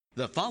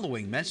The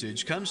following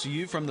message comes to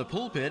you from the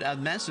pulpit of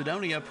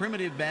Macedonia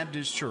Primitive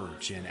Baptist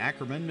Church in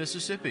Ackerman,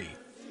 Mississippi.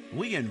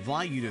 We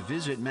invite you to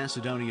visit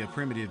Macedonia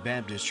Primitive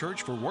Baptist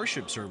Church for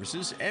worship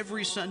services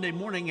every Sunday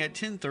morning at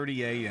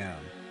 10:30 a.m.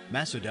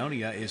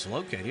 Macedonia is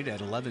located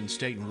at 11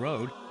 Staten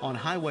Road on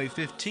Highway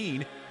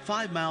 15,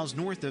 5 miles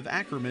north of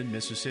Ackerman,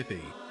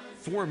 Mississippi.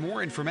 For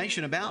more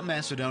information about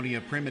Macedonia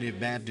Primitive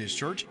Baptist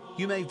Church,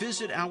 you may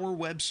visit our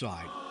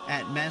website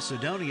at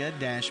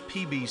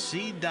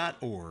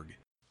macedonia-pbc.org.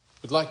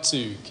 We'd like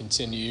to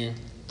continue,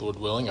 Lord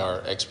willing, our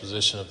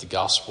exposition of the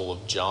Gospel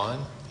of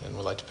John, and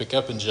we'd like to pick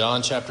up in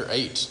John chapter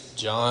 8.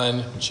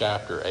 John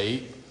chapter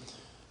 8,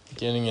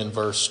 beginning in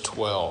verse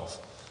 12.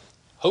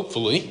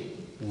 Hopefully,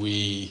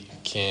 we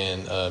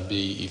can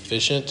be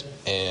efficient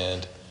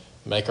and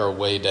make our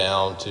way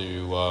down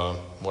to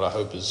what I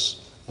hope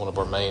is one of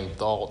our main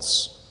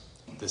thoughts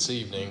this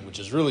evening, which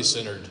is really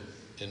centered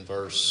in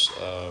verse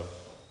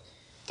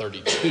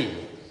 32.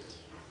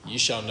 You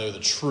shall know the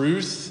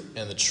truth,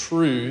 and the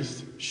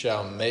truth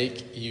shall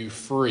make you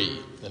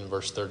free. Then in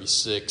verse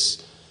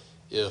 36,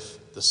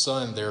 if the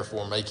Son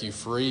therefore make you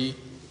free,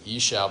 ye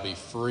shall be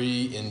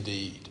free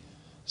indeed.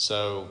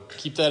 So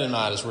keep that in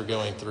mind as we're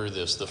going through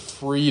this. The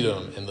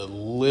freedom and the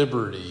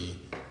liberty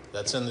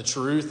that's in the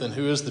truth. And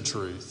who is the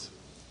truth?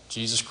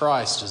 Jesus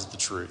Christ is the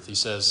truth. He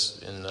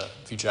says in a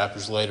few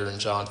chapters later in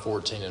John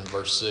 14 and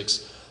verse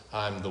 6,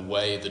 I'm the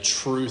way, the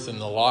truth,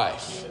 and the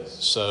life.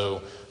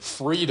 So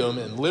freedom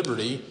and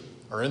liberty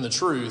are in the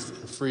truth,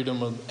 and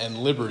freedom and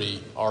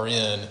liberty are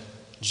in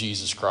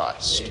Jesus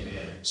Christ.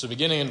 Amen. So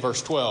beginning in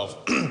verse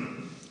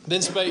 12,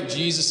 Then spake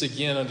Jesus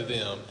again unto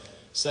them,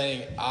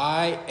 saying,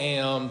 I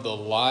am the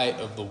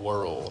light of the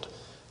world.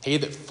 He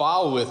that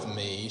followeth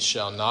me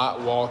shall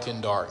not walk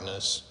in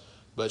darkness,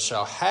 but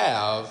shall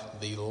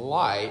have the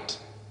light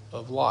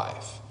of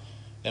life.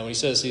 Now when he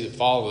says he that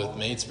followeth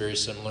me, it's very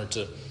similar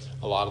to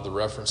a lot of the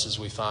references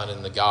we find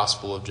in the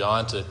Gospel of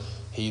John to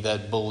he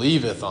that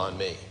believeth on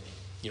me.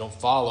 You don't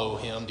follow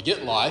him to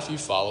get life, you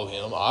follow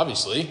him,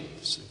 obviously.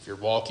 So if you're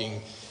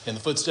walking in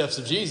the footsteps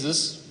of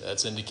Jesus,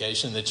 that's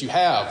indication that you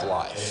have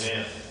life.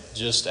 Amen.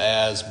 Just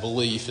as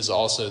belief is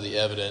also the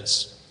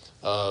evidence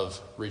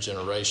of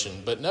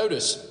regeneration. But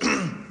notice,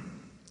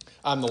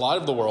 I'm the light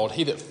of the world.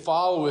 He that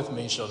followeth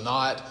me shall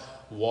not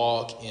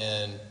walk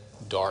in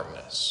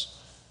darkness.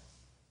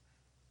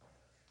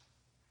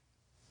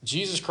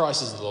 Jesus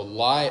Christ is the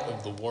light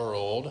of the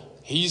world.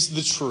 He's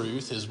the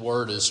truth. His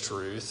word is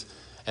truth.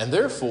 And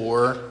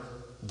therefore,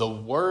 the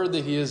word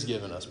that he has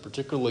given us,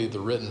 particularly the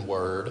written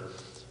word,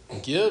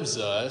 gives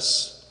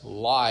us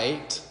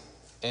light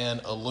and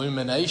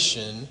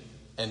illumination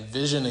and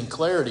vision and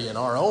clarity in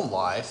our own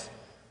life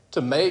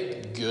to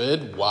make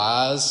good,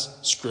 wise,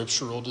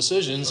 scriptural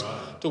decisions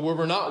to where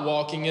we're not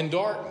walking in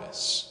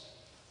darkness.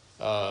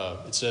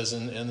 It says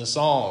in the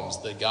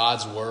Psalms that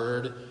God's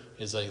word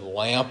is a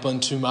lamp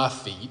unto my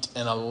feet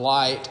and a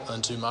light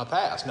unto my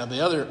path. Now,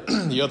 the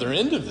other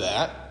end of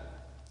that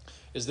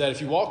is that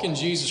if you walk in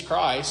Jesus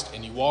Christ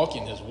and you walk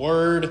in his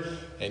word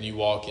and you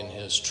walk in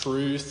his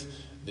truth,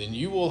 then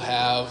you will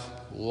have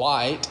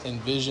light and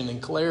vision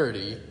and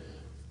clarity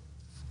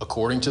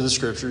according to the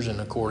scriptures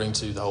and according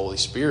to the Holy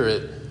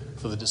Spirit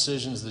for the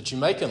decisions that you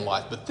make in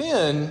life. But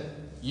then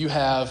you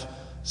have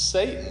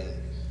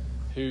Satan,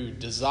 who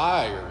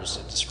desires,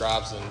 it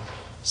describes in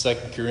 2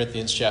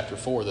 Corinthians chapter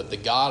 4, that the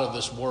God of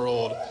this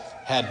world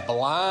had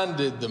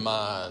blinded the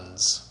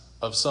minds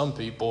of some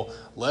people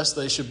lest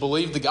they should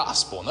believe the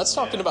gospel. And that's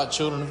talking about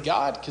children of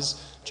God, because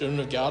children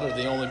of God are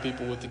the only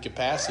people with the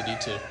capacity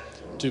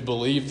to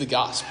believe the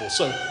gospel.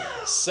 So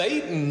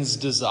Satan's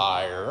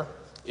desire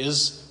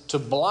is to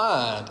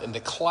blind and to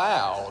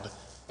cloud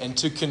and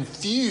to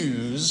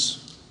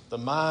confuse the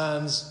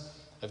minds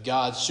of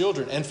God's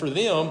children. And for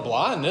them,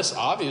 blindness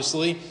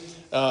obviously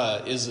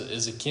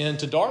is akin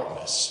to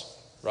darkness,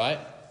 right?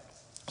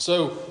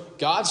 So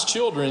God's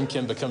children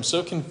can become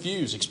so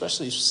confused,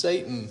 especially if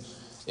Satan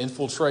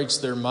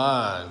infiltrates their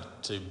mind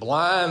to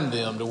blind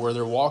them to where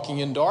they're walking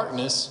in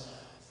darkness.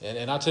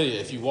 And I tell you,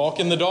 if you walk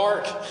in the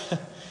dark,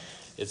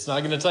 it's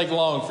not going to take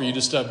long for you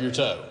to stub your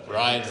toe,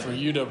 right? For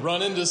you to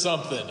run into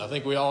something. I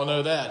think we all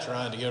know that,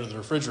 trying to go to the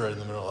refrigerator in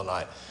the middle of the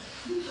night.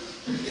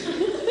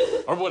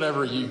 Or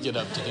whatever you get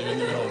up to do in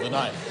the middle of the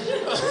night.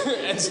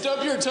 and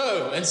stub your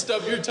toe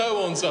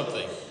on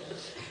something.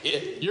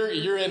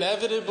 You're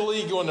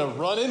inevitably going to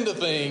run into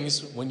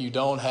things when you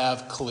don't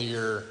have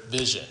clear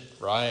vision,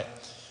 right?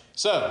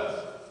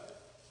 So,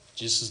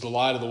 Jesus is the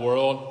light of the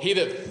world. He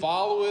that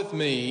followeth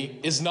me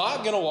is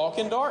not going to walk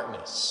in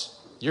darkness.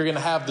 You're going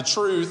to have the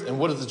truth. And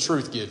what does the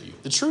truth give you?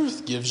 The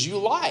truth gives you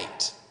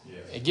light.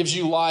 Yeah. It gives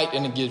you light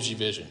and it gives you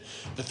vision.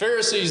 The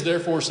Pharisees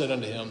therefore said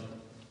unto him,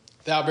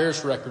 Thou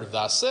bearest record of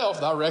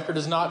thyself, thy record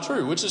is not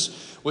true. Which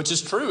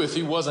is true if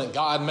he wasn't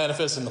God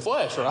manifest in the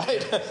flesh,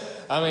 right?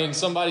 I mean,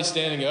 somebody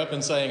standing up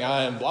and saying,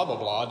 I am blah, blah,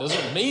 blah,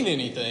 doesn't mean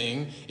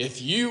anything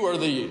if you are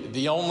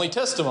the only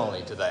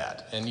testimony to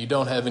that. And you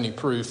don't have any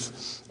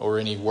proof or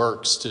any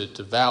works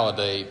to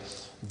validate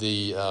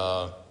the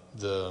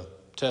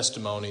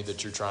testimony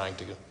that you're trying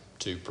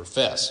to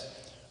profess.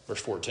 Verse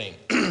 14.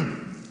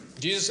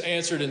 Jesus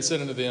answered and said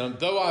unto them,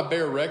 Though I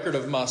bear record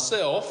of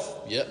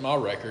myself, yet my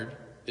record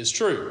is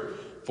true.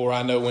 For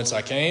I know whence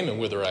I came and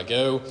whither I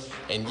go,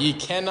 and ye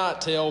cannot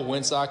tell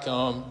whence I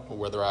come or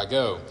whither I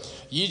go.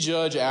 Ye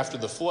judge after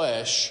the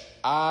flesh,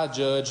 I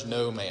judge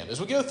no man. As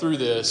we go through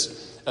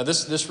this,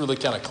 this really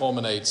kind of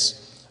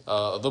culminates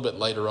a little bit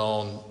later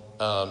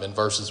on in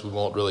verses we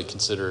won't really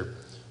consider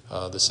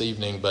this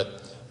evening.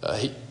 But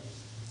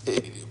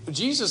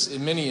Jesus,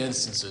 in many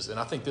instances, and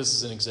I think this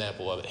is an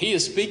example of it, he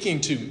is speaking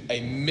to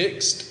a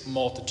mixed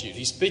multitude.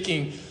 He's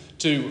speaking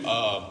to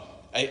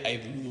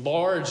a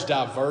large,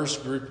 diverse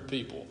group of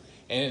people.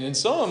 And in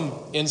some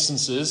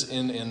instances,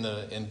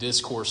 in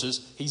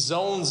discourses, he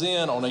zones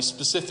in on a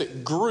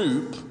specific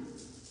group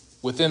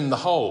within the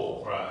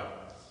whole. Right.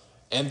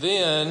 And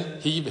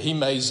then he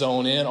may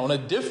zone in on a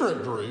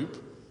different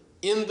group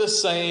in the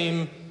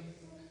same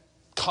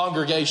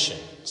congregation,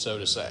 so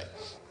to say.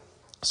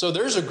 So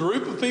there's a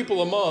group of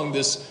people among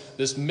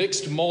this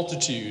mixed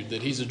multitude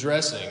that he's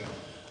addressing.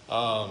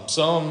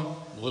 Some,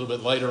 a little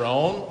bit later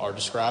on, are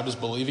described as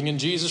believing in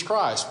Jesus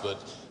Christ. But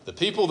the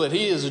people that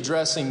he is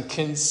addressing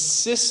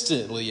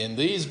consistently in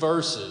these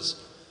verses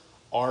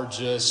are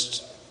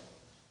just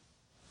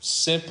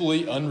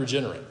simply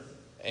unregenerate.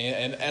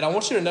 And I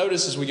want you to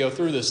notice as we go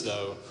through this,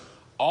 though,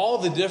 all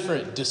the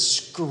different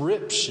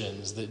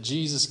descriptions that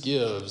Jesus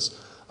gives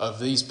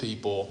of these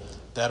people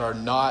that are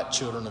not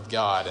children of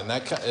God. And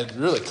it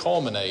really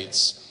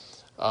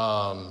culminates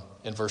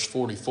in verse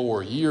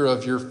 44. Ye are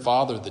of your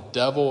father the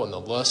devil, and the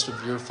lust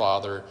of your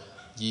father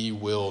ye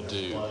will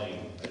do.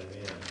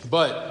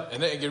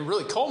 And it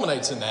really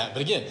culminates in that.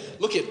 But again,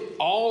 look at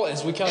all,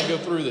 as we kind of go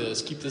through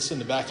this, keep this in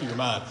the back of your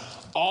mind,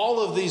 all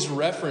of these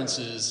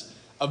references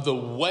of the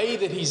way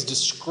that he's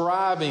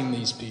describing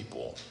these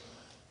people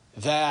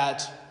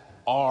that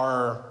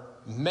are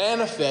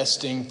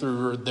manifesting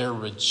through their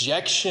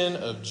rejection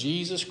of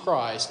Jesus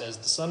Christ as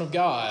the Son of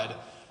God,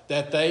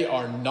 that they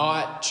are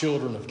not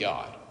children of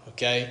God,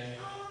 okay?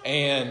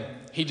 And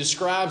he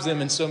describes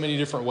them in so many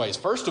different ways.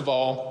 First of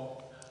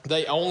all,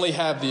 they only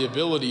have the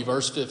ability,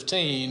 verse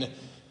 15,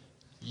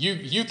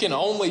 you can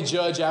only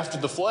judge after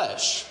the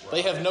flesh.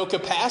 They have no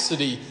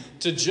capacity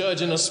to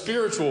judge in a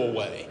spiritual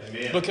way.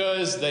 Amen.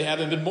 Because they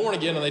haven't been born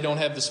again and they don't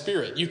have the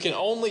Spirit. You can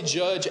only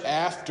judge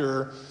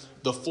after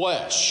the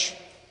flesh.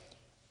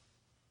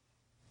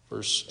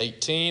 Verse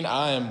 18,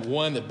 I am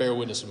one that bear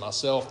witness of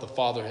myself. The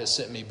Father has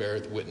sent me,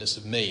 beareth witness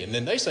of me. And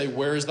then they say,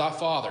 where is thy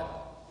Father?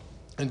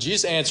 And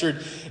Jesus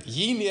answered,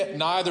 ye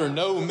neither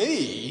know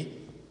me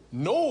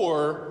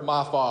nor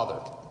my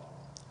Father.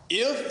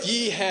 If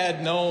ye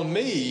had known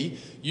me,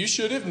 you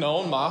should have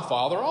known my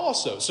Father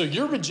also. So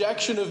your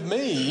rejection of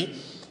me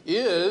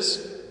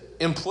is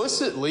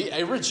implicitly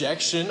a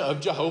rejection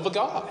of Jehovah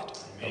God.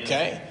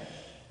 Okay?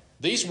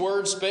 These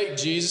words spake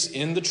Jesus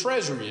in the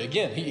treasury.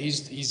 Again,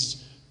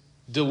 he's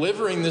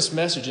delivering this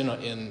message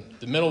in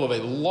the middle of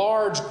a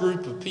large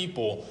group of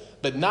people,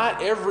 but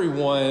not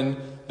everyone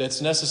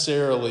that's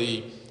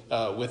necessarily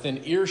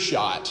within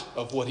earshot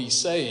of what he's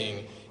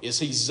saying is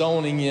he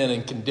zoning in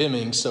and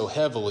condemning so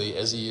heavily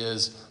as he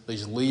is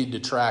these lead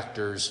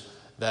detractors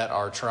that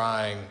are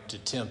trying to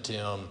tempt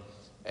him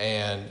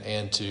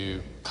and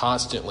to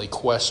constantly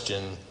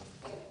question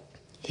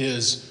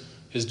his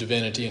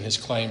divinity and his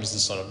claim as the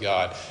Son of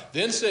God.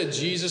 Then said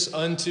Jesus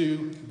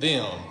unto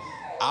them,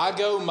 I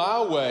go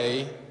my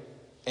way,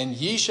 and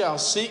ye shall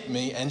seek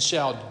me, and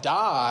shall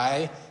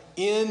die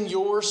in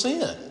your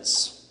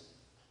sins.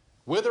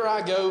 Whither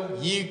I go,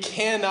 ye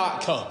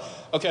cannot come.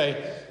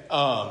 Okay,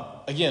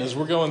 again, as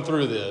we're going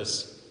through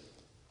this,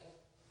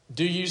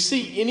 do you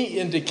see any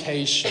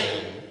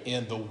indication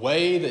in the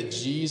way that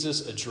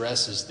Jesus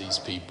addresses these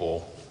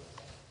people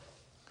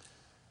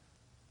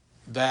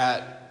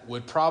that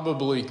would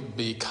probably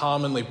be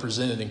commonly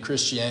presented in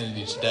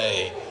Christianity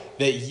today?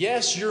 That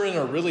yes, you're in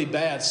a really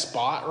bad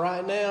spot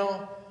right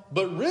now,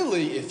 but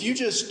really, if you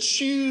just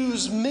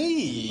choose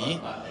me,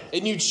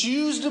 and you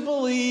choose to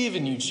believe,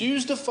 and you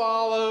choose to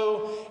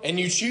follow, and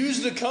you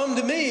choose to come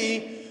to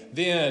me,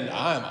 then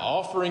I'm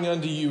offering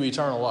unto you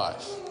eternal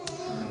life.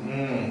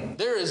 Mm-hmm.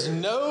 There is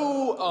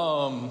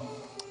no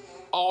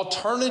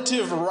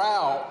alternative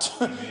route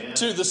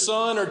to the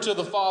Son or to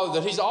the Father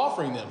that he's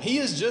offering them. He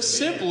is just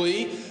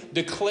simply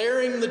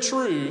declaring the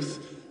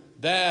truth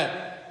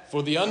that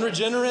for the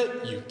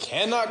unregenerate, you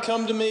cannot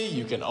come to me.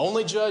 You can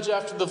only judge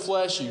after the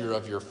flesh. You're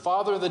of your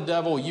father, the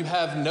devil. You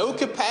have no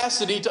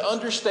capacity to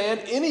understand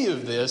any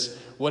of this.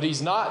 What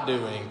he's not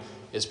doing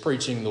is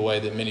preaching the way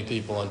that many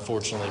people,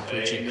 unfortunately,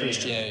 preach in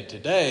Christianity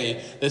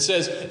today, that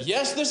says,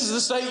 yes, this is the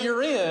state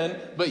you're in,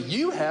 but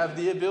you have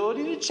the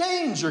ability to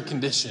change your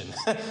condition.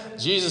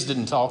 Jesus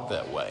didn't talk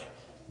that way.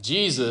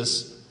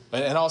 Jesus,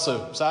 and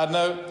also, side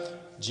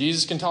note,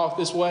 Jesus can talk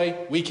this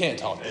way. We can't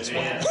talk this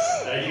way.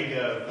 There you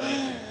go.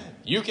 Thank you.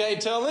 You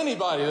can't tell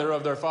anybody they're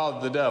of their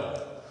father, the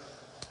devil.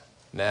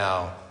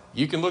 Now,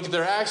 you can look at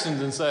their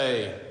actions and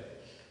say,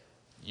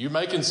 you're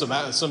making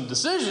some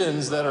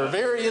decisions that are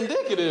very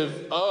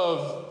indicative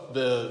of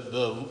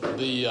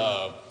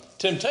the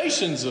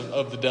temptations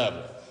of the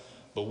devil.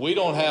 But we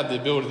don't have the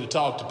ability to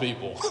talk to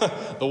people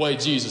the way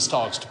Jesus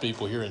talks to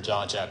people here in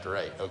John chapter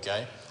 8,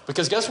 okay?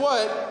 Because guess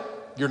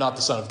what? You're not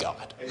the Son of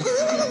God.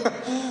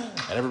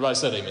 And everybody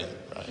said amen,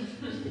 right?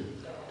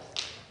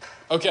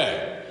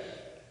 Okay.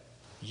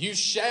 You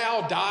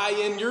shall die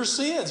in your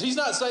sins. He's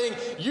not saying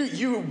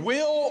you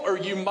will or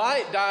you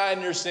might die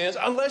in your sins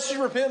unless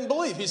you repent and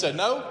believe. He said,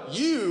 no,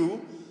 you're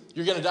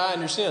going to die in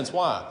your sins.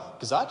 Why?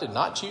 Because I did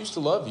not choose to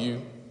love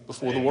you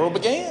before the world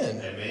began.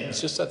 Amen.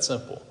 It's just that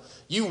simple.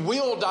 You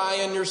will die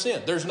in your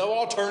sin. There's no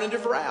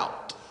alternative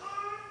route.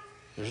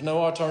 There's no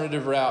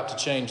alternative route to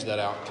change that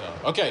outcome.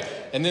 Okay,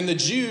 and then the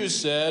Jews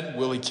said,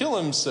 will he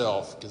kill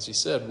himself? Because he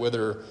said,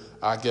 whither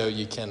I go,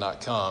 ye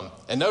cannot come.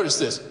 And notice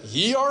this,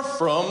 ye are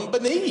from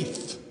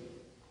beneath.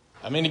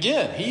 I mean,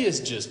 again, he is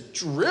just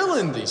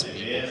drilling these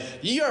people. Amen.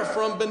 Ye are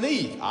from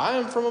beneath. I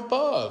am from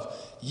above.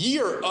 Ye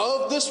are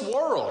of this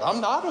world. I'm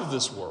not of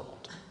this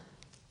world.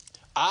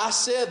 I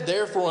said,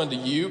 therefore, unto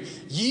you,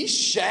 ye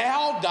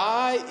shall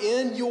die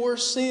in your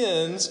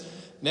sins.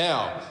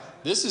 Now,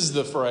 this is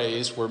the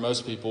phrase where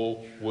most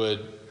people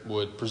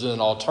would present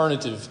an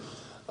alternative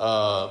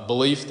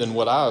belief than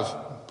what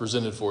I've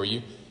presented for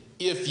you.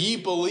 If ye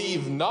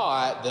believe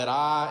not that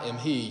I am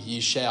he,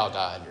 ye shall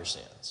die in your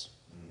sins.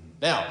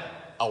 Now,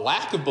 a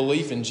lack of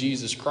belief in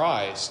Jesus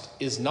Christ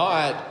is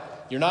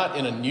not, you're not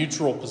in a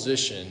neutral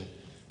position,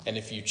 and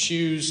if you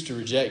choose to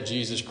reject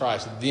Jesus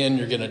Christ, then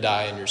you're going to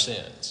die in your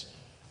sins.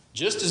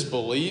 Just as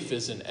belief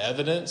is an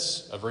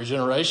evidence of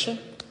regeneration,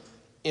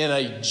 in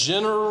a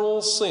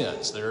general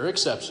sense, there are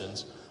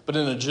exceptions, but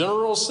in a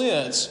general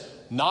sense,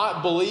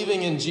 not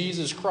believing in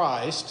Jesus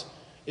Christ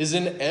is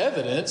an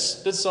evidence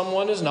that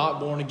someone is not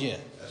born again.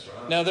 That's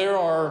right. Now, there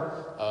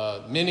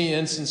are many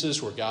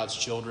instances where God's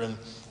children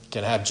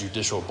can have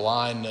judicial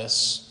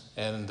blindness,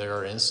 and there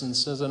are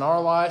instances in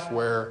our life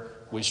where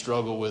we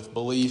struggle with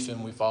belief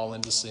and we fall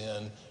into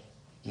sin.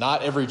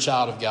 Not every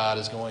child of God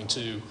is going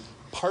to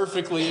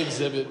perfectly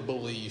exhibit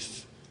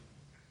belief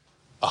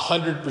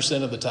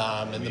 100% of the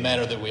time in the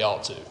manner that we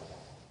ought to.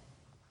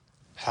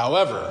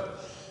 However,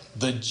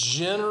 the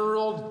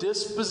general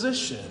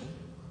disposition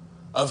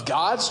of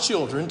God's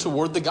children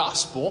toward the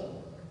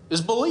gospel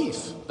is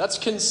belief. That's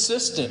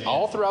consistent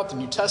all throughout the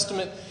New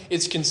Testament.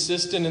 It's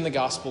consistent in the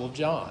Gospel of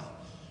John.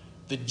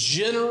 The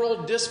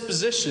general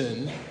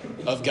disposition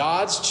of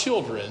God's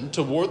children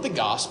toward the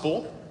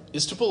gospel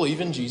is to believe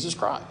in Jesus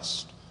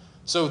Christ.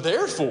 So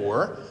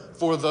therefore,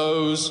 for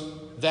those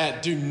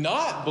that do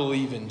not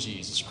believe in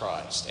Jesus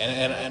Christ,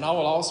 and I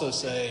will also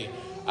say,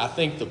 I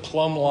think the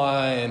plumb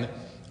line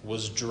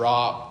was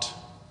dropped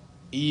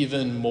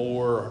even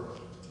more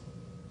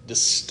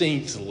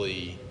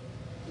distinctly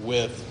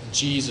with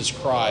Jesus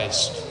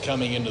Christ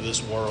coming into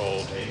this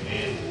world.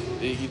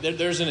 Amen.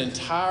 There's an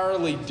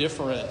entirely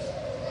different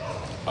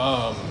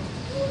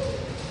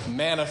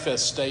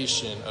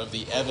manifestation of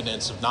the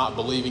evidence of not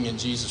believing in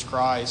Jesus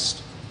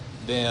Christ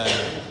than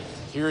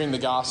hearing the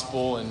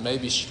gospel and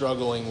maybe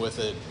struggling with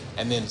it,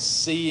 and then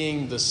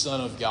seeing the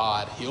Son of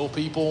God heal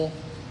people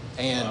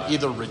and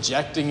either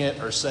rejecting it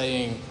or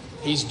saying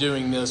he's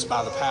doing this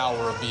by the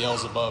power of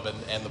Beelzebub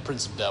and the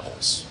prince of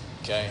devils.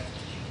 Okay?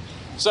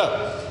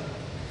 So,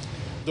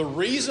 the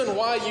reason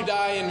why you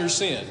die in your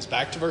sins,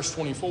 back to verse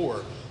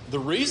 24, the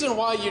reason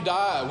why you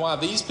die, why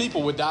these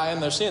people would die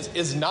in their sins,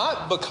 is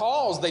not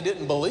because they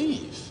didn't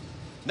believe.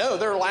 No,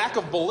 their lack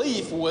of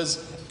belief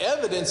was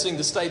evidencing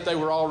the state they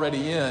were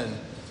already in,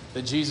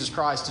 that Jesus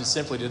Christ just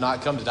simply did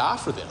not come to die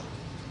for them.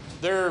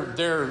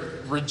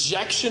 Their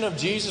rejection of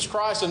Jesus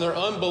Christ and their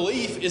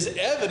unbelief is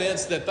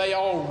evidence that they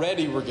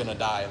already were going to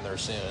die in their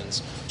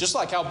sins. Just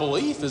like how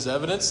belief is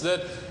evidence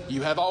that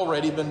you have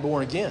already been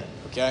born again.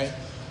 Okay?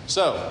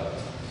 So,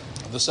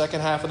 the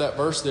second half of that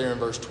verse there in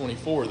verse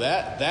 24,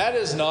 that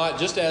is not,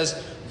 just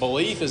as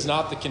belief is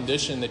not the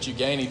condition that you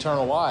gain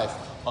eternal life,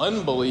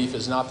 unbelief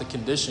is not the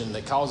condition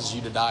that causes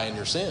you to die in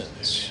your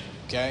sins.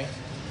 Okay?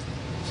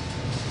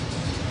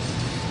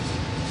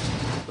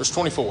 Verse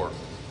 24,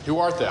 who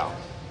art thou?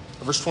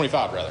 Verse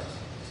 25, rather.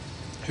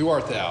 Who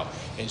art thou?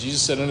 And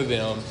Jesus said unto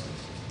them,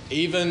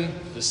 even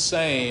the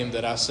same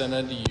that I sent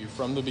unto you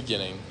from the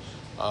beginning.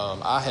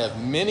 I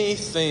have many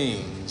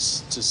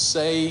things to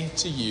say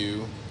to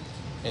you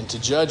and to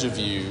judge of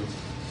you.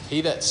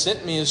 He that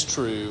sent me is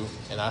true,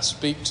 and I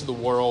speak to the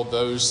world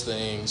those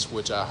things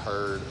which I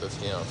heard of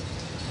him.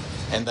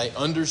 And they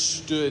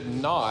understood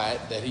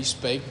not that he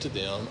spake to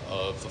them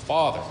of the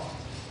Father.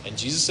 And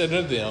Jesus said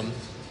unto them,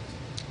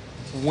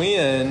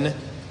 when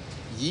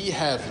ye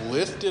have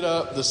lifted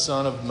up the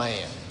Son of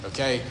Man.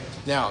 Okay,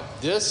 now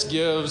this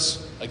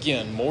gives,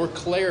 again, more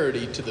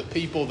clarity to the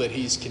people that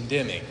he's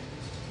condemning,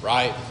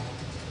 right?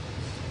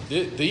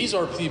 These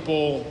are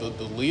people,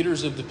 the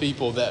leaders of the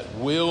people that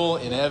will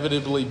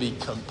inevitably be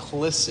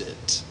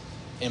complicit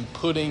in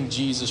putting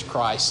Jesus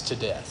Christ to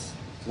death.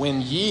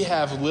 When ye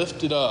have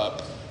lifted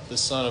up the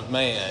Son of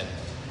Man,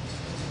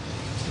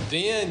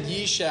 then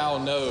ye shall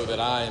know that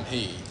I am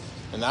he,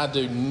 and I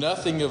do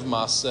nothing of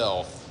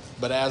myself,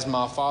 but as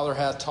my Father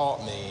hath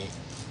taught me,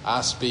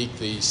 I speak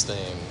these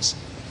things.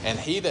 And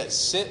he that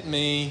sent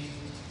me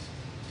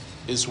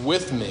is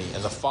with me,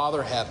 and the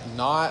Father hath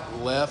not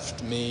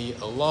left me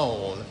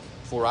alone,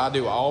 for I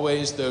do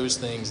always those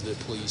things that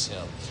please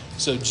him.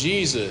 So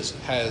Jesus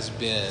has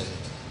been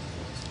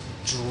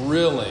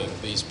drilling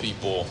these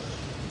people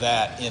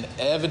that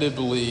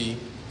inevitably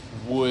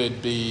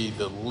would be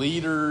the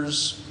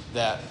leaders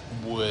that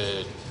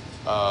would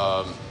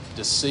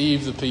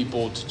deceive the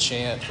people to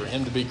chant for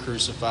him to be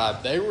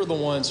crucified. They were the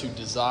ones who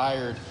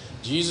desired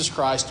Jesus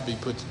Christ to be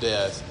put to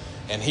death.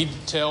 And he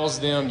tells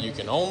them, you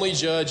can only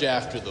judge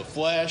after the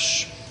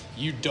flesh.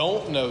 You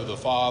don't know the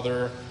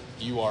Father.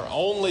 You are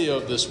only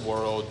of this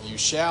world. You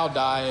shall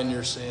die in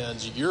your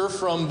sins. You're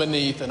from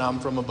beneath and I'm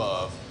from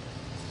above.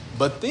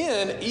 But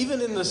then,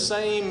 even in the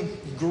same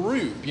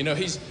group,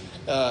 he's,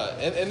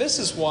 and this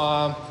is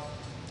why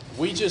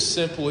we just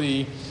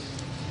simply,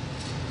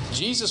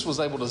 Jesus was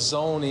able to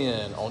zone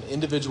in on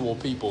individual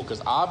people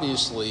because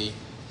obviously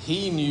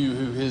he knew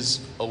who his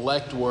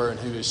elect were and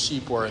who his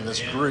sheep were in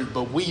this group,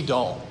 but we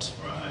don't.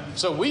 Right.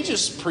 So we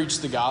just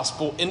preach the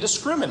gospel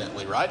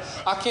indiscriminately, right?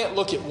 I can't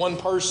look at one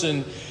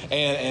person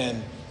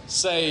and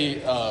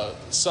say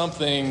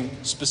something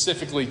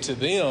specifically to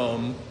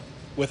them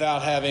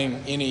without having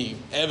any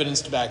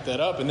evidence to back that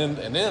up, and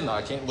then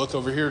I can't look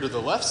over here to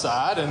the left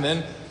side and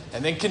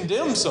then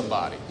condemn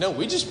somebody. No,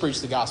 we just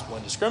preach the gospel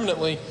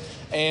indiscriminately,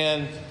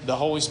 and the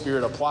Holy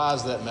Spirit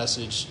applies that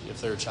message, if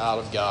they're a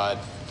child of God,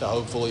 to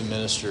hopefully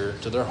minister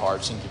to their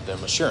hearts and give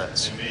them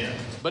assurance. Amen.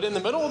 But in the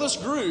middle of this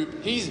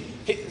group,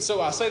 so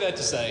I say that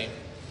to say,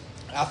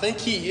 I think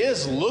he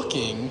is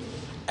looking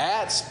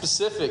at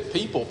specific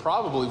people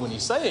probably when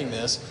he's saying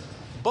this,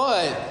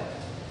 but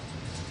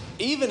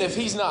even if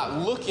he's not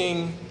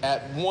looking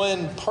at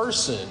one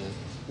person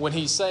when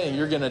he's saying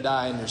you're going to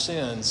die in your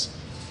sins,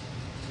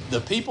 the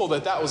people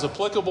that was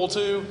applicable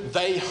to,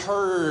 they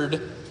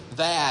heard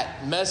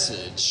that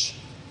message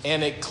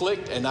and it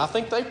clicked, and I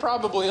think they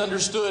probably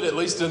understood, at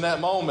least in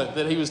that moment,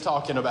 that he was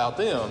talking about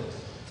them.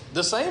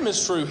 The same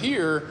is true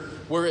here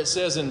where it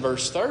says in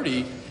verse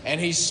 30,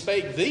 and he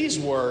spake these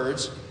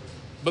words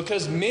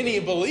because many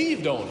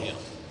believed on him.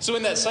 So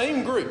in that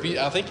same group,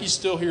 I think he's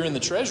still here in the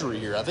treasury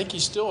here. I think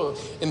he's still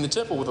in the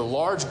temple with a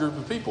large group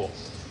of people.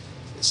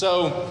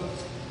 So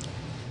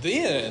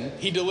then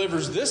he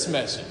delivers this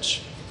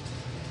message.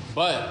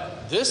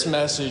 But this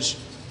message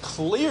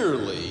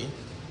clearly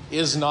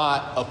is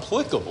not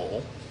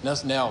applicable.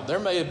 Now, there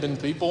may have been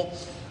people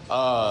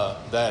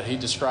that he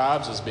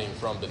describes as being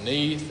from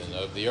beneath and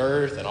of the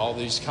earth and all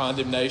these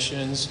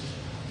condemnations.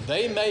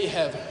 They may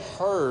have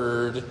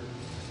heard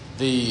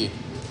the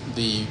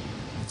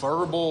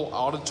verbal,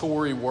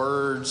 auditory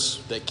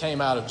words that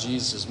came out of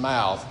Jesus'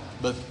 mouth,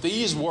 but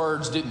these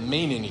words didn't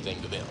mean anything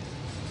to them.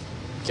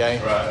 Okay?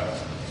 Right.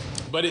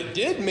 But it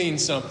did mean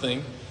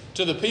something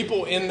to the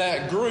people in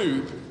that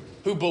group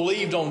who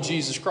believed on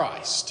Jesus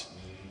Christ.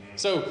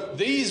 So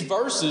these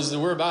verses that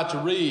we're about to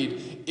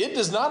read, it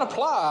does not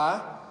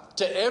apply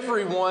to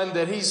everyone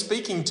that he's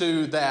speaking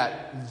to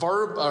that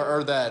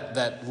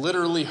that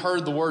literally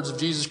heard the words of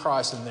Jesus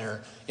Christ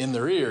in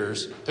their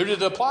ears. Who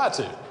did it apply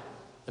to?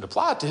 It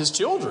applied to his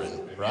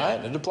children,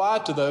 right? It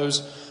applied to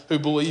those who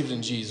believed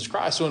in Jesus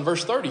Christ. So in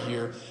verse 30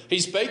 here, he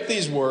spake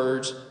these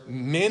words,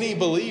 many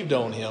believed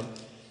on him.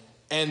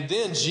 And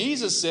then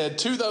Jesus said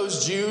to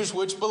those Jews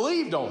which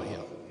believed on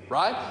him,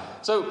 right?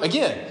 So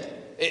again,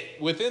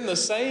 within the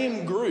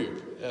same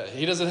group,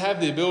 he doesn't have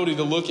the ability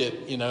to look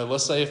at,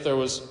 let's say if there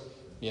was,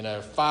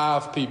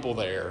 5 people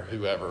there,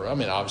 whoever. I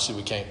mean, obviously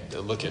we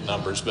can't look at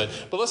numbers, but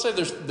let's say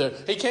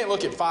he can't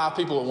look at 5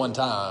 people at one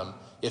time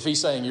if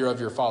he's saying you're of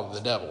your father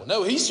the devil.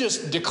 No, he's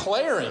just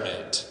declaring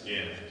it.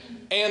 Yeah.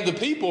 And the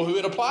people who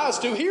it applies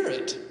to hear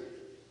it.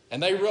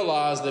 And they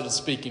realize that it's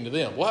speaking to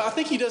them. Well, I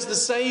think he does the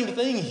same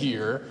thing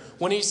here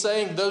when he's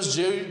saying those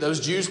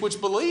Jews which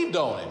believed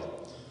on him.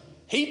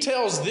 He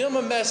tells them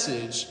a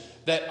message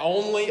that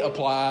only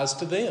applies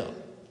to them.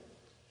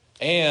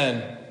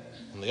 And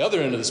on the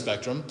other end of the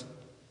spectrum,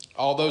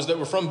 all those that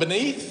were from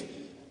beneath,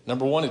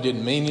 number one, it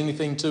didn't mean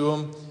anything to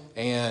them.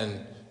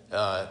 And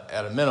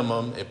at a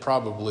minimum,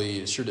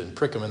 it sure didn't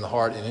prick them in the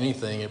heart in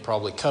anything. It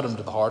probably cut them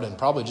to the heart and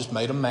probably just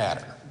made them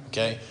madder.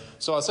 Okay?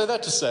 So I say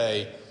that to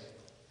say,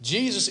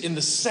 Jesus, in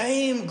the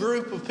same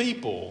group of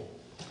people,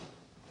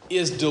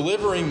 is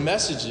delivering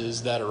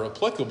messages that are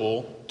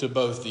applicable to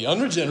both the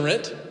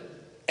unregenerate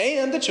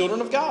and the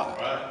children of God.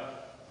 Right.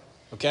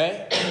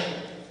 Okay?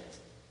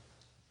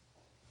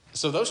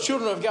 So those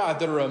children of God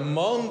that are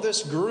among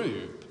this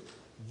group,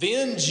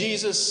 then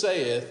Jesus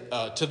saith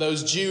to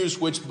those Jews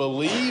which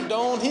believed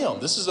on him.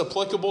 This is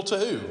applicable to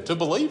who? To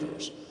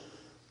believers.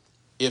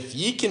 If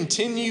ye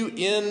continue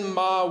in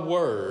my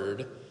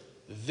word,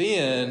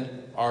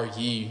 then are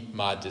ye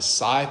my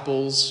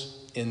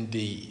disciples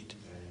indeed.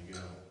 There you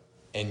go.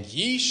 And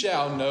ye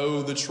shall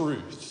know the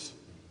truth,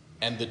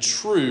 and the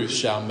truth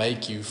shall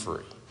make you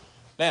free.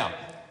 Now,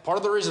 part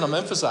of the reason I'm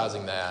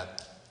emphasizing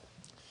that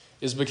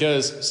is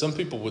because some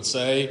people would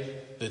say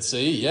that,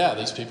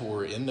 these people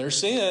were in their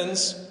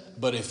sins,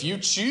 but if you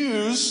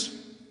choose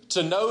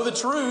to know the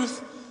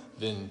truth,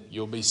 then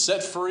you'll be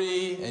set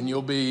free and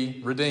you'll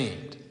be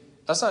redeemed.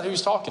 That's not who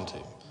he's talking to.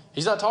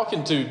 He's not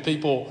talking to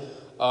people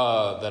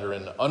that are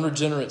in an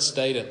unregenerate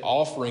state and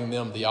offering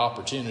them the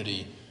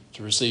opportunity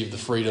to receive the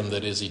freedom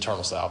that is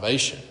eternal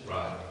salvation.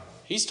 Right.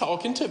 He's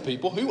talking to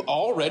people who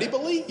already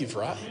believe,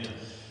 right? Amen.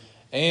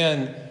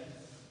 And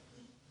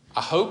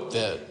I hope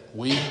that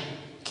we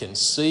can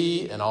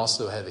see and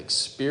also have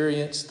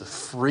experienced the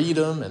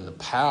freedom and the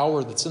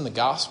power that's in the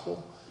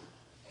gospel.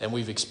 And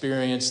we've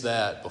experienced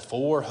that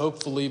before,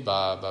 hopefully,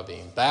 by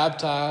being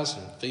baptized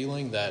and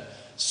feeling that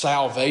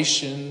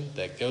salvation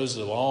that goes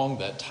along,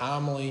 that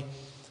timely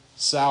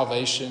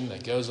salvation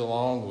that goes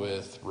along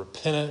with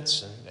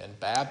repentance and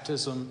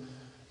baptism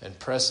and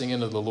pressing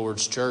into the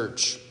Lord's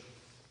church.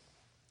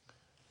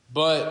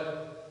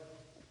 But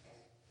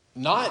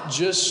not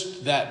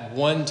just that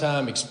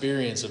one-time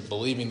experience of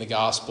believing the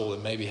gospel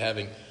and maybe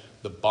having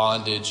the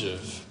bondage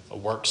of a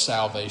work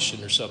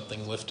salvation or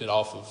something lifted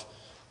off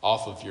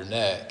of your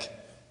neck.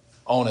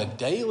 On a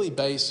daily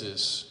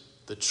basis,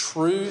 the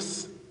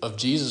truth of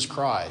Jesus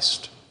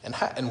Christ,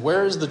 and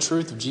where is the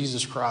truth of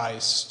Jesus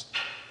Christ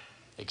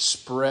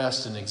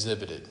expressed and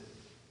exhibited?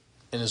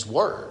 In His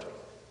Word,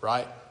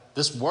 right?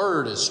 This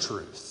Word is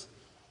truth.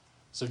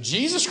 So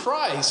Jesus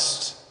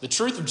Christ, the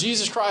truth of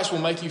Jesus Christ will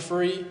make you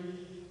free,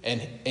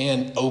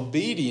 and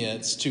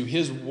obedience to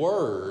His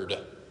Word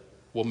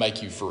will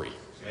make you free.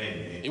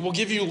 Amen. It will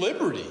give you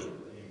liberty.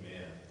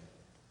 Amen.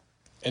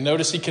 And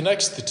notice He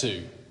connects the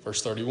two.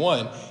 Verse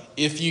 31,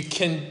 if you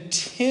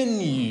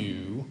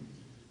continue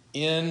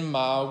in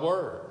my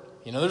word.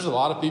 You know, there's a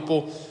lot of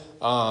people,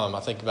 I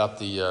think about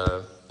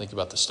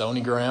the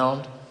stony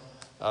ground.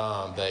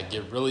 They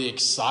get really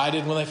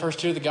excited when they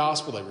first hear the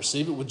gospel. They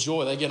receive it with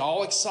joy. They get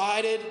all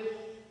excited.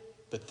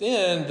 But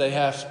then they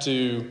have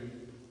to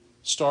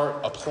start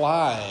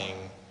applying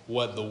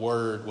what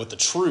the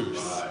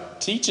truth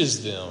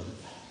teaches them.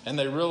 And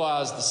they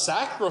realize the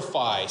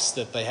sacrifice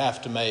that they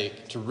have to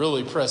make to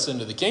really press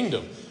into the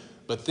kingdom.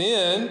 But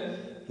then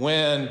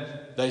when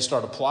they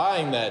start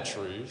applying that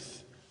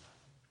truth,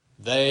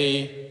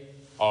 they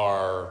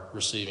are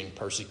receiving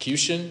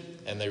persecution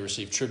and they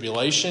receive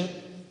tribulation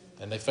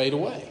and they fade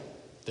away.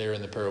 They're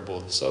in the parable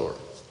of the sower.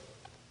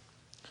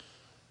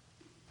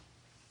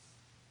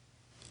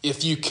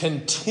 If you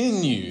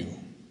continue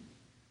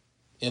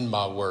in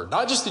my word,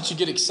 not just that you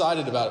get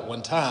excited about it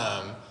one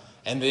time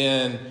and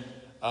then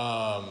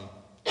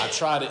I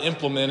try to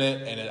implement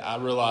it and I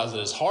realize that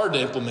it's hard to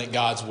implement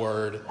God's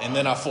word and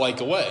then I flake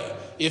away.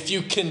 If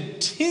you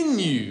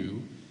continue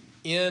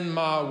in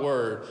my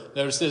word,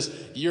 notice this,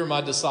 you're my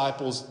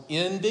disciples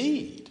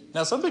indeed.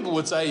 Now, some people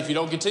would say if you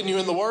don't continue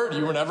in the word,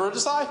 you were never a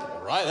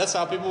disciple, right? That's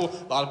how a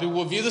lot of people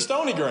will view the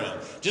stony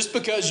ground. Just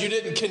because you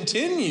didn't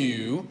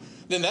continue,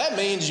 then that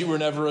means you were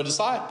never a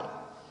disciple.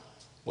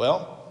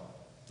 Well,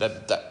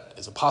 that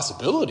is a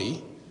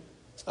possibility.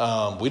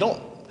 We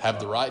don't have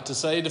the right to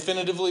say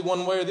definitively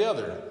one way or the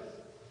other.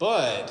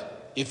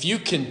 But if you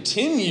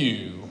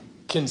continue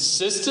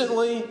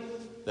consistently,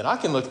 then I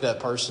can look at that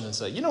person and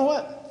say, you know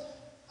what?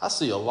 I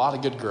see a lot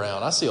of good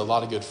ground. I see a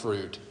lot of good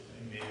fruit.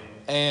 Amen.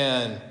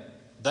 And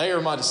they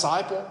are my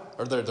disciple,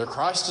 or they're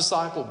Christ's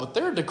disciple, but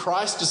they're the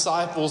Christ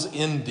disciples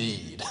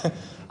indeed.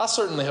 I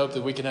certainly hope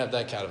that we can have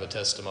that kind of a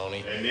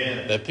testimony.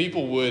 Amen. That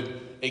people would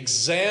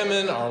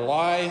examine our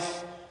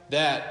life,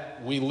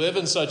 that we live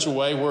in such a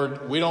way where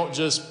we don't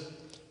just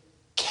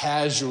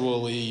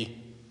casually,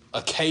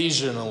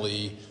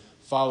 occasionally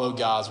follow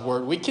God's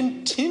word. We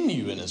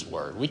continue in His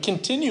word. We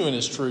continue in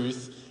His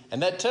truth.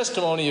 And that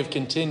testimony of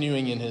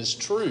continuing in His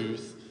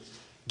truth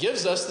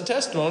gives us the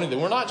testimony that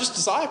we're not just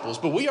disciples,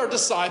 but we are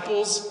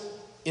disciples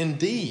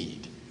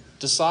indeed.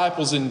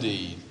 Disciples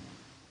indeed.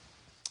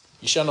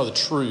 You shall know the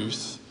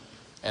truth,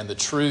 and the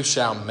truth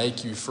shall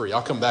make you free.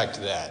 I'll come back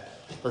to that.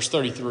 Verse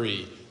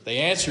 33, they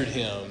answered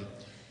Him,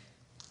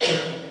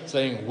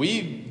 saying,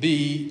 we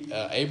be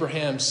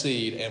Abraham's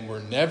seed, and were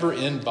never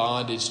in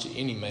bondage to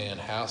any man.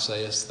 How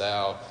sayest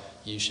thou,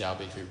 ye shall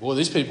be free? Boy,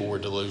 these people were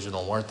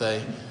delusional, weren't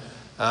they?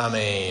 I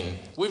mean,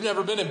 we've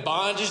never been in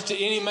bondage to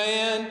any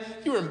man.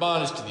 You were in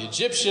bondage to the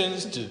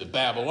Egyptians, to the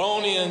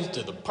Babylonians,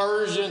 to the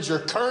Persians. You're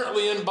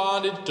currently in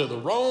bondage to the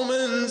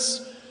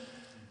Romans.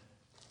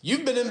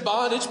 You've been in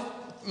bondage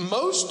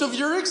most of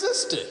your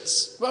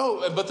existence.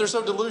 Well, but they're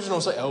so delusional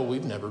and say, oh,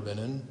 we've never been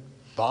in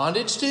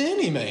bondage to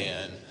any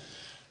man.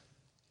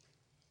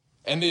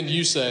 And then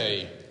you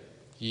say,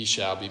 ye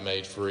shall be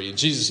made free. And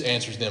Jesus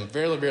answers them,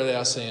 verily, verily,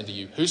 I say unto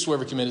you,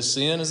 whosoever committeth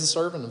sin is the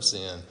servant of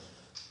sin.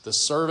 The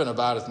servant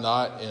abideth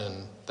not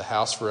in the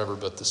house forever,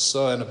 but the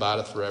Son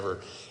abideth forever.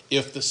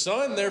 If the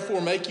Son therefore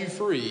make you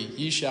free,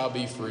 ye shall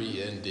be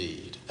free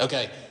indeed.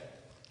 Okay,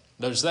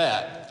 notice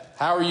that.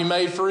 How are you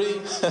made free?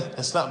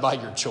 It's not by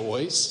your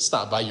choice. It's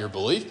not by your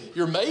belief.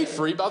 You're made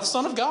free by the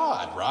Son of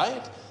God,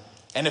 right?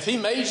 And if He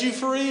made you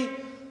free,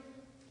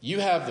 you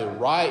have the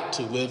right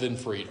to live in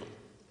freedom.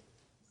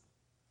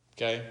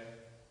 Okay?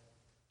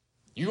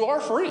 You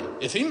are free.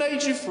 If He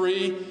made you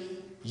free,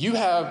 you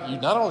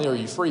not only are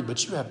you free,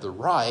 but you have the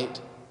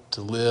right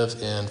to live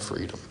in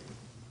freedom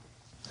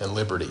and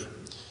liberty.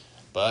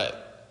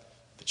 But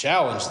the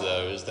challenge,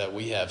 though, is that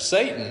we have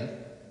Satan,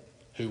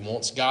 who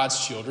wants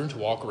God's children to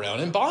walk around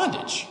in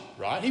bondage,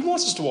 right? He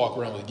wants us to walk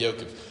around with a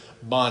yoke of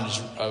bondage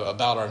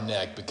about our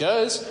neck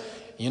because,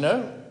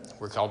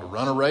 we're called to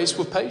run a race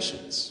with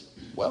patience.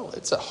 Well,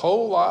 it's a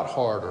whole lot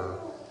harder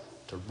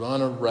to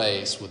run a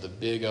race with a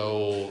big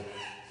old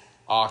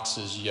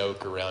ox's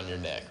yoke around your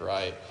neck,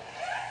 right?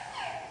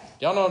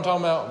 Y'all know what I'm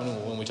talking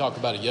about when we talk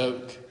about a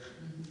yoke?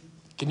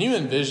 Can you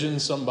envision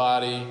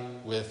somebody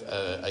with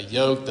a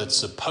yoke that's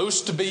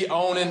supposed to be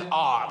on an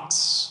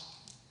ox?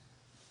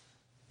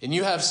 And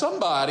you have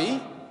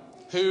somebody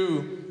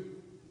who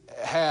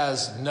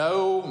has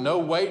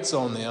no weights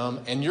on them,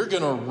 and you're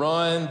going to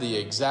run the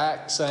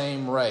exact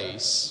same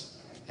race.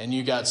 And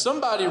you got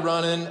somebody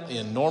running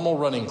in normal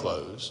running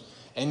clothes,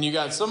 and you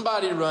got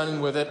somebody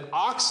running with an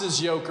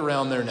ox's yoke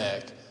around their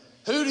neck.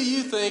 Who do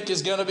you think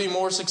is going to be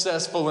more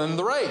successful in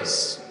the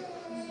race?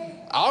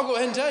 I'll go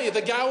ahead and tell you,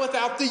 the guy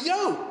without the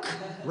yoke,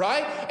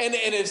 right? And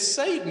if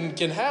Satan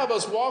can have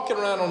us walking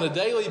around on a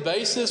daily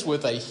basis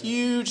with a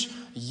huge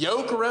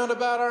yoke around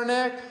about our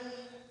neck,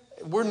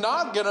 we're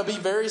not going to be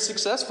very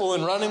successful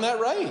in running that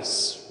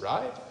race,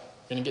 right?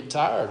 We're going to get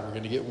tired. We're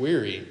going to get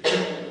weary.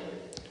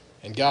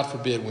 And God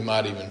forbid we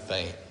might even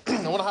faint.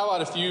 I want to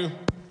highlight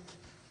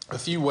a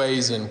few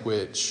ways in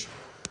which,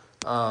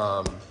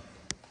 as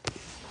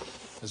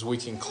we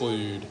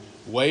conclude,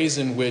 ways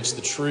in which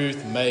the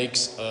truth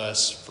makes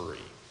us free.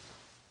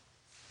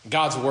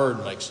 God's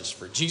word makes us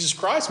free. Jesus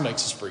Christ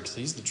makes us free because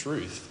he's the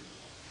truth.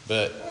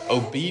 But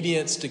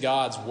obedience to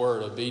God's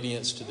word,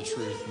 obedience to the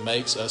truth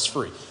makes us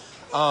free.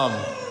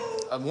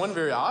 One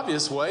very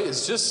obvious way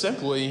is just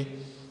simply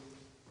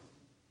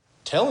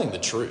telling the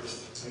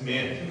truth.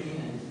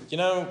 Amen.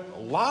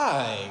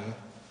 Lying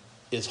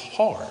is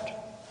hard.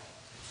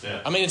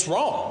 Yeah. I mean, it's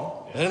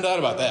wrong. Yeah. No doubt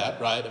about that,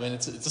 right? I mean,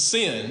 it's a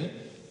sin.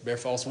 Bear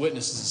false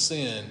witness is a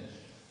sin.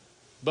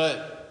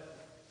 But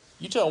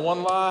you tell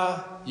one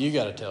lie, you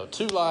got to tell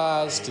two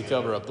lies to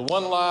cover up the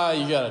one lie.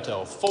 You got to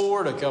tell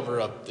four to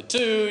cover up the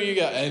two.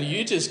 And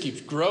you just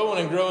keep growing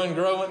and growing and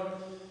growing.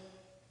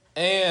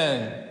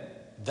 And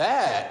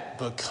that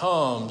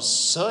becomes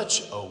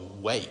such a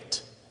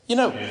weight.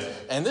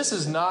 And this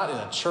is not in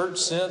a church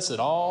sense at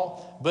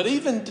all, but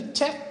even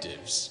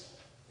detectives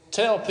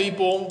tell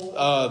people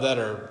that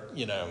are,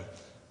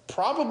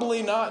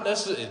 probably not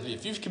necessarily,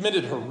 if you've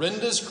committed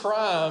horrendous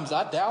crimes,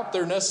 I doubt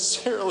they're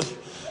necessarily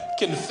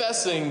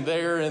confessing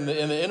there in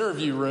the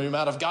interview room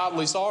out of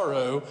godly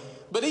sorrow.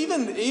 But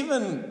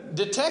even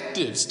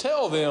detectives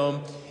tell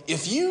them,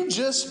 if you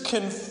just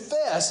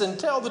confess and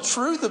tell the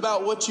truth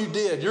about what you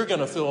did, you're going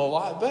to feel a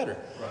lot better.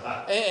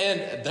 Right.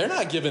 And they're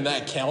not giving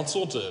that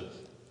counsel to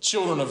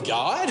children of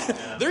God.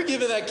 Yeah. They're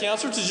giving that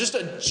counsel to just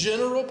a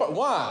general.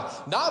 Why?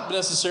 Not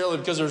necessarily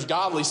because there's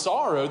godly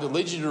sorrow that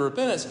leads you to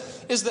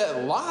repentance. Is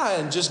that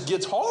lying just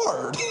gets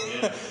hard.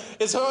 Yeah.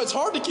 It's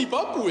hard to keep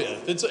up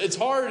with. It's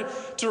hard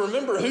to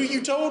remember who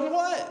you told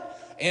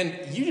what.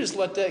 And you just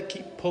let that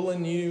keep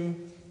pulling you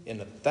in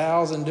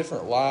 1,000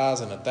 different lies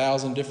in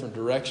 1,000 different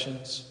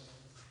directions.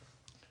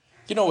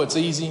 You know what's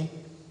easy?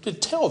 To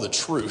tell the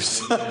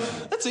truth.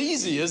 That's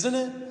easy, isn't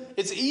it?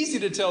 It's easy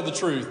to tell the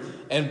truth.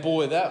 And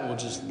boy, that will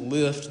just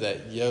lift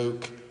that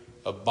yoke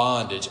of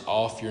bondage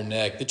off your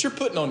neck that you're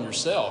putting on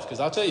yourself.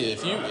 Because I'll tell you,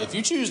 if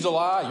you choose to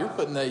lie, you're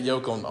putting that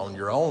yoke on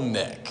your own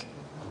neck.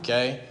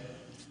 Okay?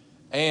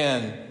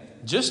 And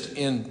just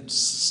in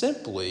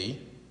simply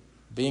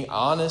being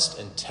honest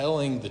and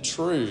telling the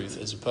truth,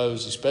 as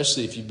opposed,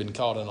 especially if you've been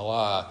caught in a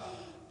lie,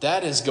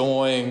 that is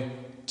going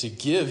to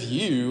give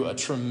you a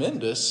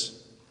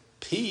tremendous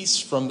peace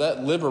from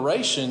that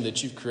liberation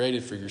that you've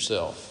created for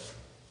yourself.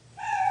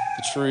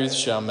 The truth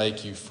shall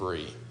make you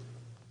free.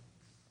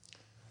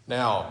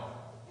 Now,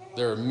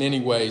 there are many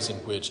ways in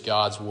which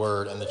God's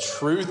word and the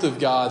truth of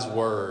God's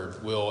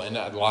word will, and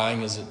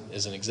lying is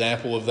an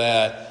example of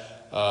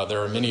that.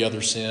 There are many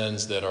other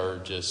sins that are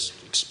just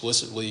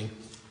explicitly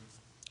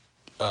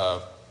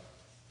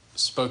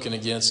spoken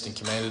against and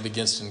commanded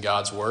against in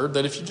God's word,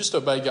 that if you just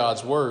obey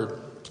God's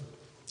word,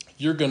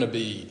 you're going to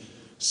be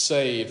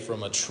saved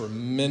from a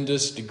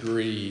tremendous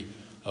degree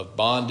of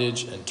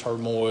bondage and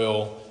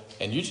turmoil,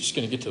 and you're just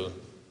going to get to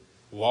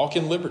walk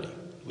in liberty,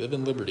 live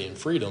in liberty and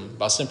freedom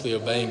by simply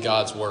obeying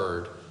God's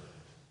word.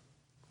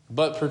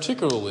 But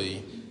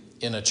particularly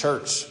in a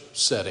church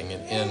setting,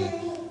 in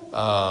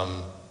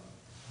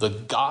the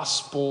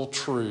gospel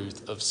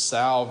truth of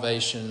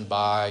salvation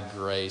by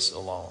grace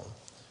alone.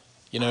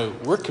 You know,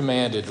 we're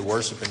commanded to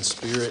worship in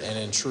spirit and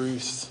in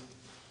truth.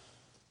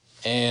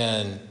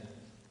 And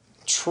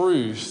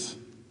truth,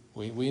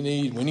 we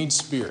need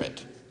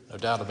spirit, no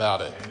doubt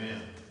about it.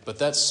 Amen. But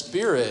that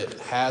spirit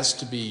has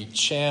to be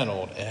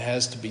channeled, it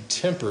has to be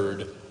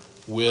tempered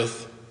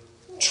with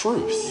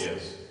truth.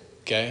 Yes.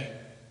 Okay?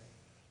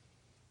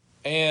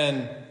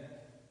 And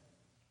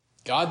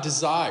God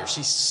desires,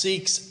 He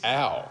seeks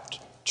out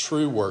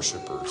true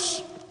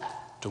worshipers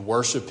to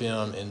worship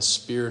Him in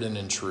spirit and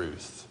in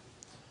truth.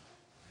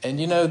 And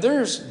you know,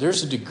 there's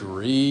a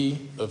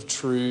degree of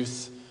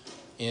truth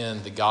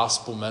in the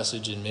gospel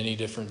message in many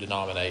different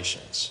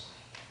denominations.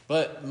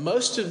 But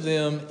most of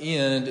them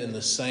end in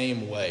the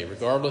same way,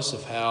 regardless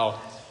of how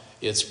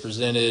it's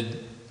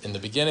presented in the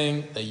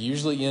beginning. They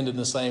usually end in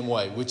the same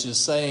way, which is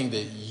saying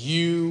that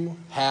you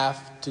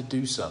have to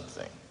do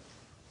something.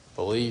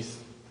 Belief,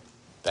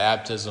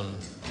 baptism,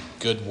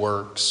 good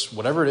works,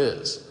 whatever it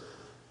is.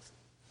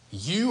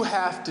 You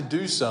have to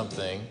do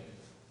something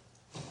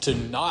to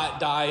not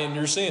die in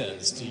your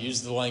sins, to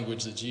use the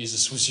language that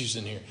Jesus was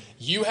using here.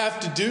 You have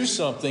to do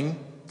something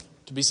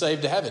to be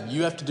saved to heaven.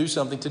 You have to do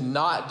something to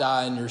not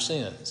die in your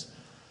sins.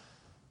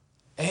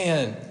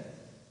 And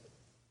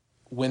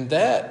when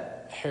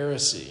that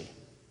heresy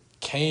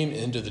came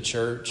into the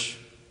church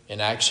in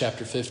Acts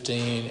chapter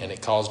 15, and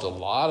it caused a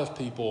lot of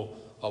people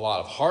a lot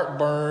of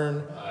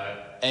heartburn,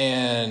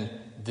 and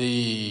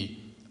the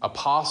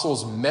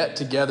apostles met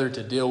together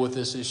to deal with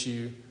this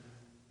issue,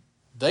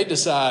 they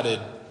decided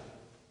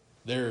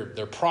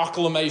their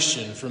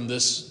proclamation from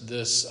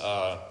this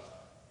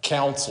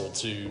council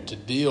to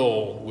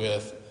deal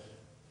with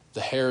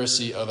the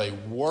heresy of a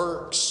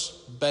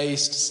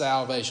works-based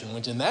salvation,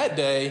 which in that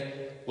day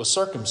was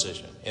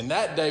circumcision. In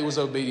that day was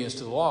obedience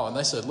to the law. And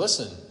they said,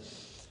 listen,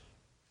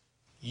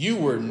 you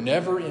were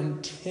never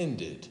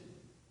intended,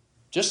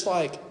 just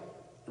like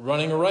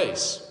running a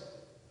race.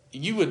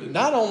 You would,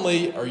 not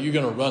only are you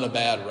going to run a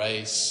bad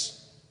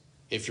race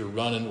if you're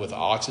running with an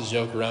ox's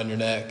yoke around your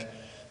neck,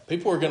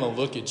 people are going to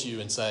look at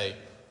you and say,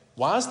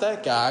 why's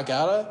that guy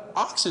got an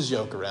ox's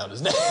yoke around his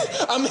neck?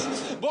 I mean,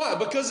 why?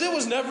 Because it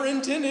was never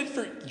intended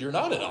for, you're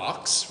not an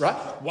ox, right?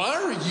 Why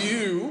are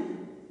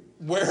you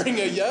wearing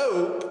a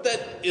yoke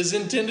that is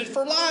intended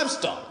for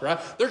livestock, right?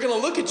 They're going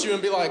to look at you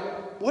and be like,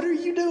 what are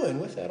you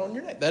doing with that on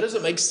your neck? That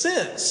doesn't make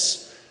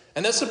sense.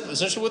 And that's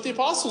essentially what the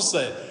apostles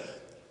said.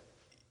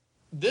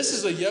 This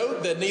is a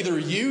yoke that neither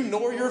you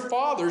nor your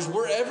fathers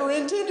were ever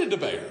intended to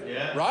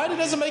bear, right? It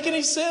doesn't make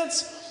any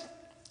sense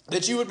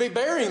that you would be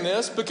bearing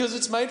this because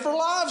it's made for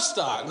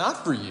livestock,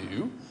 not for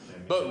you.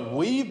 But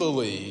we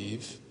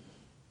believe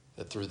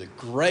that through the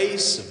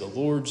grace of the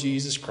Lord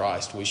Jesus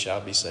Christ, we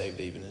shall be saved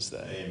even as they.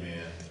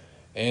 Amen.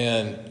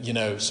 And, you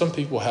know, some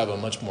people have a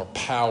much more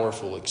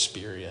powerful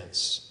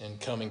experience in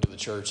coming to the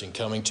church and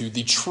coming to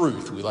the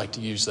truth. We like to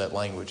use that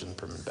language in the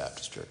Primitive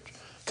Baptist Church.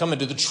 Coming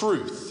to the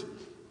truth,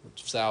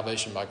 which is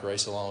salvation by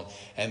grace alone.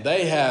 And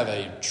they have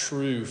a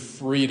true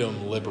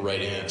freedom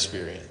liberating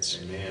experience.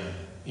 Amen.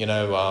 You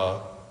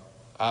know,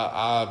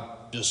 I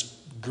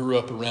just grew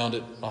up around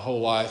it my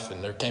whole life,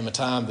 and there came a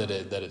time that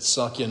it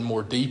sunk in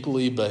more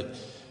deeply, but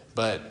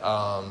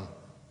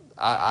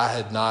I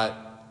had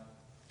not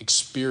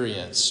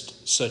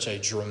experienced such a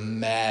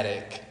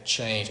dramatic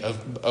change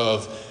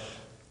of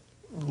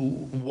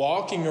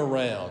walking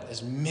around,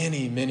 as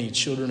many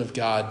children of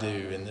God do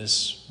in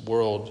this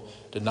world,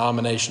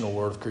 denominational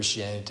world of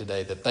Christianity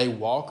today, that they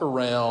walk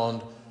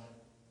around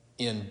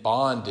in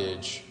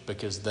bondage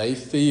because they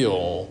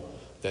feel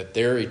that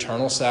their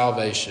eternal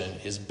salvation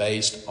is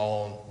based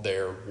on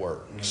their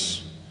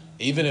works.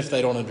 Even if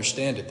they don't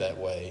understand it that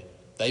way,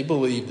 they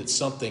believe that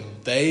something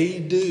they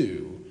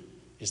do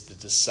is the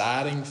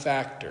deciding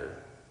factor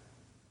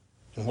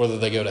in whether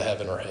they go to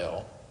heaven or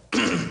hell.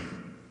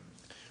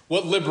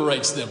 What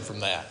liberates them from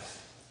that?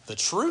 The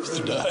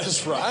truth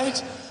does,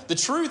 right? The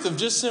truth of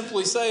just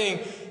simply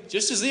saying,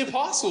 just as the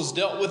apostles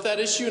dealt with that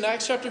issue in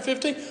Acts chapter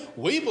 15,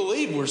 we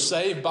believe we're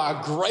saved by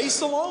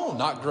grace alone.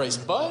 Not grace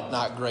but,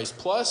 not grace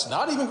plus,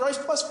 not even grace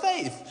plus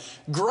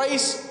faith.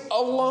 Grace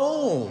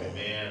alone.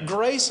 Amen.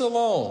 Grace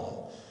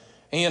alone.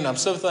 And I'm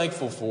so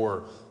thankful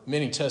for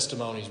many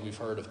testimonies we've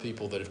heard of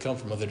people that have come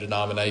from other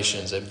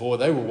denominations. And boy,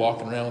 they were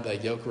walking around with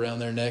that yoke around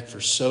their neck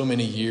for so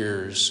many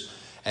years.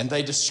 And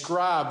they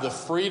describe the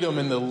freedom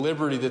and the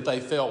liberty that they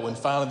felt when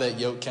finally that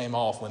yoke came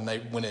off, when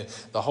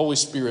the Holy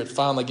Spirit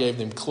finally gave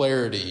them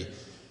clarity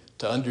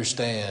to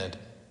understand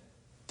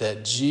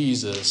that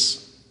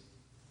Jesus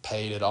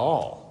paid it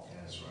all.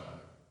 That's right.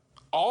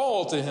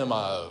 All to him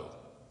I owe.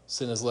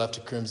 Sin is left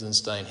a crimson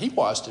stain. He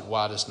washed it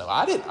white as snow.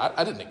 I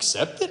didn't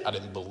accept it. I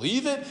didn't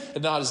believe it.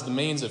 And not as the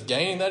means of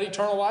gaining that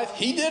eternal life.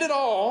 He did it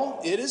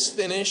all. It is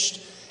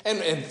finished.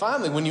 And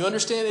finally, when you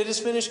understand it is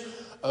finished,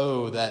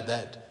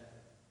 that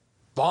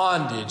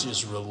bondage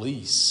is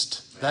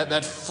released.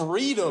 That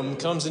freedom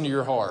comes into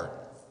your heart.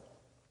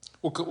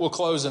 We'll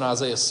close in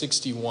Isaiah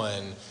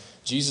 61.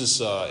 Jesus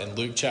in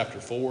Luke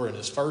chapter 4, in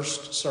his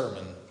first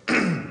sermon,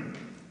 when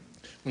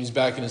he's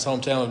back in his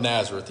hometown of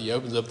Nazareth, he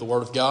opens up the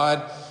Word of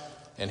God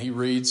and he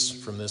reads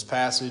from this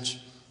passage.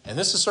 And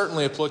this is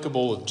certainly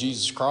applicable of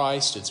Jesus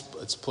Christ.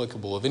 It's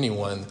applicable of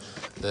anyone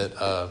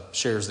that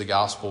shares the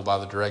gospel by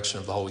the direction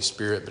of the Holy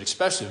Spirit, but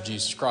especially of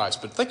Jesus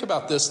Christ. But think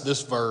about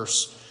this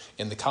verse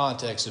in the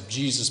context of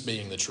Jesus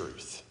being the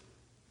truth.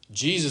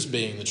 Jesus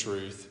being the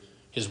truth,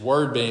 his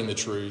word being the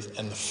truth,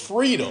 and the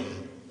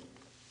freedom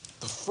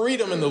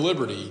and the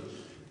liberty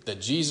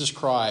that Jesus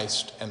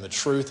Christ and the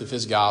truth of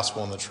his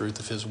gospel and the truth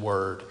of his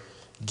word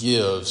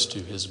gives to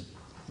his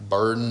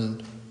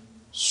burdened,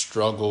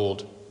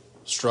 struggling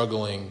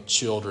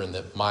children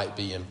that might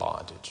be in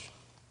bondage.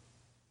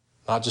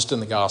 Not just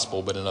in the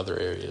gospel, but in other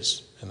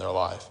areas in their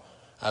life.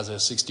 Isaiah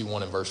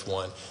 61 and verse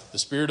 1. The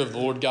Spirit of the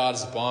Lord God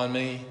is upon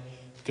me,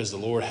 because the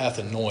Lord hath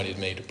anointed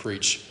me to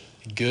preach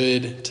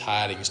good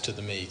tidings to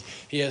the meek.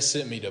 He has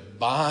sent me to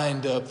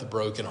bind up the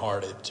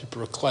brokenhearted, to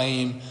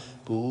proclaim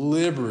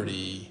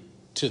liberty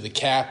to the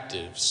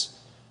captives,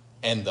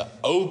 and the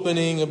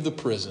opening of the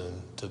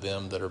prison to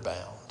them that are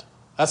bound.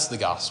 That's the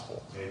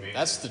gospel. Amen.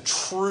 That's the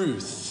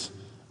truth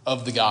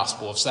of the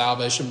gospel of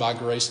salvation by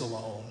grace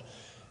alone.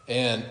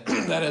 And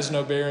that has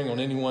no bearing on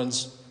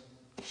anyone's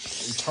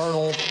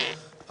eternal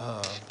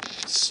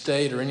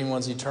state or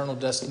anyone's eternal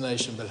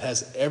destination, but it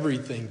has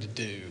everything to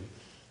do,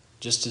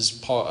 just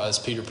as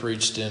Peter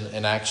preached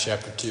in Acts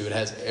chapter 2, it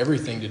has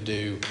everything to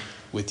do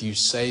with you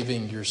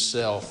saving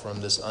yourself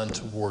from this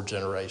untoward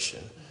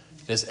generation.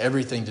 It has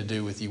everything to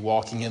do with you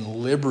walking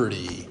in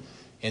liberty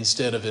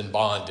instead of in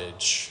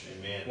bondage.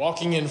 Amen.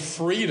 Walking in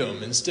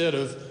freedom instead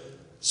of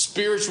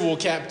spiritual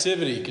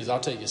captivity, because I'll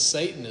tell you,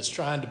 Satan is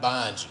trying to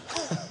bind you.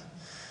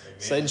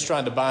 Satan's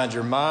trying to bind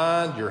your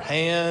mind, your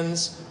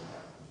hands,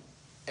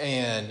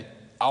 and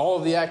all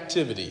of the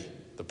activity,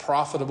 the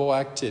profitable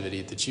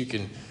activity that you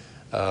can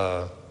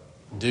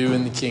do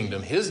in the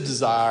kingdom. His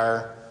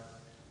desire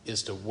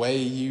is to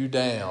weigh you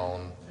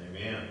down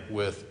Amen.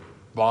 with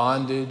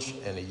bondage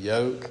and a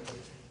yoke.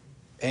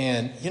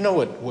 And you know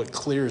what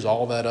clears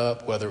all that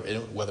up,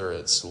 whether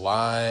it's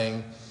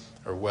lying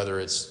or whether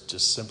it's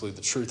just simply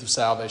the truth of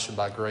salvation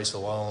by grace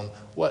alone,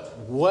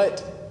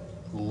 what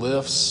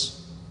lifts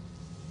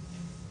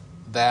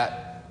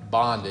that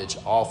bondage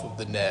off of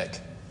the neck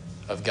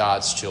of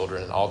God's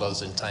children and all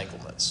those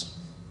entanglements?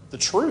 The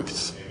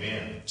truth.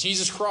 Amen.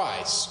 Jesus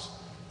Christ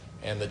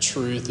and the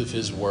truth of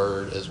his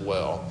word as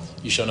well.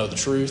 You shall know the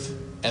truth,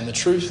 and the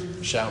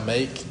truth shall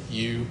make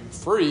you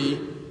free.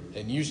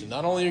 And you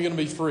not only are you going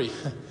to be free,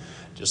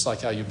 just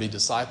like how you'll be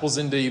disciples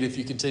indeed if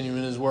you continue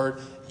in his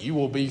word, you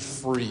will be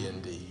free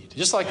indeed.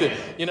 Just like we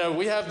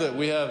have the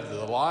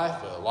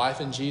life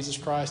in Jesus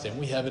Christ, and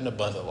we have an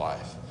abundant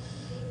life.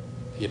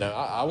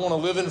 I want to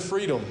live in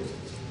freedom,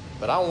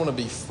 but I want to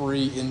be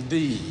free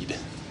indeed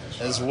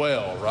as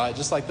well, right?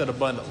 Just like that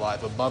abundant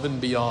life, above and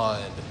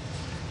beyond.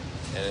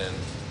 And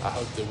I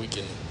hope that we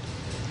can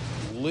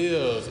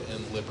live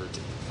in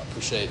liberty. I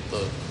appreciate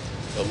the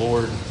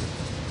Lord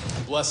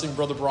blessing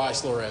Brother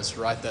Bryce Lawrence to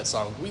write that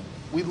song.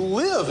 We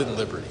live in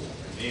liberty.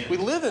 Amen. We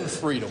live in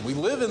freedom. We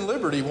live in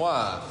liberty.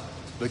 Why?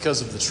 Because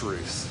of the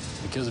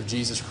truth, because of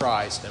Jesus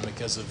Christ, and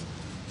because of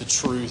the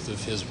truth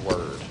of his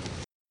word.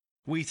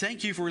 We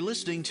thank you for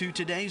listening to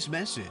today's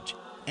message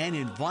and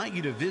invite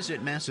you to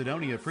visit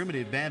Macedonia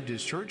Primitive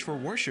Baptist Church for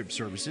worship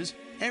services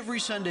every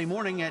Sunday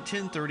morning at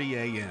 10:30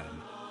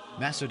 a.m.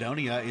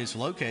 Macedonia is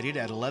located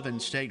at 11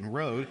 Staten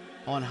Road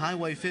on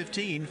Highway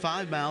 15,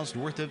 5 miles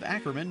north of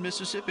Ackerman,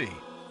 Mississippi.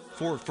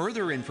 For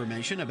further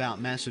information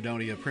about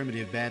Macedonia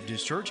Primitive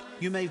Baptist Church,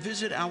 you may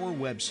visit our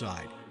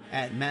website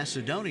at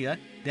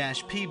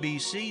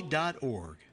macedonia-pbc.org.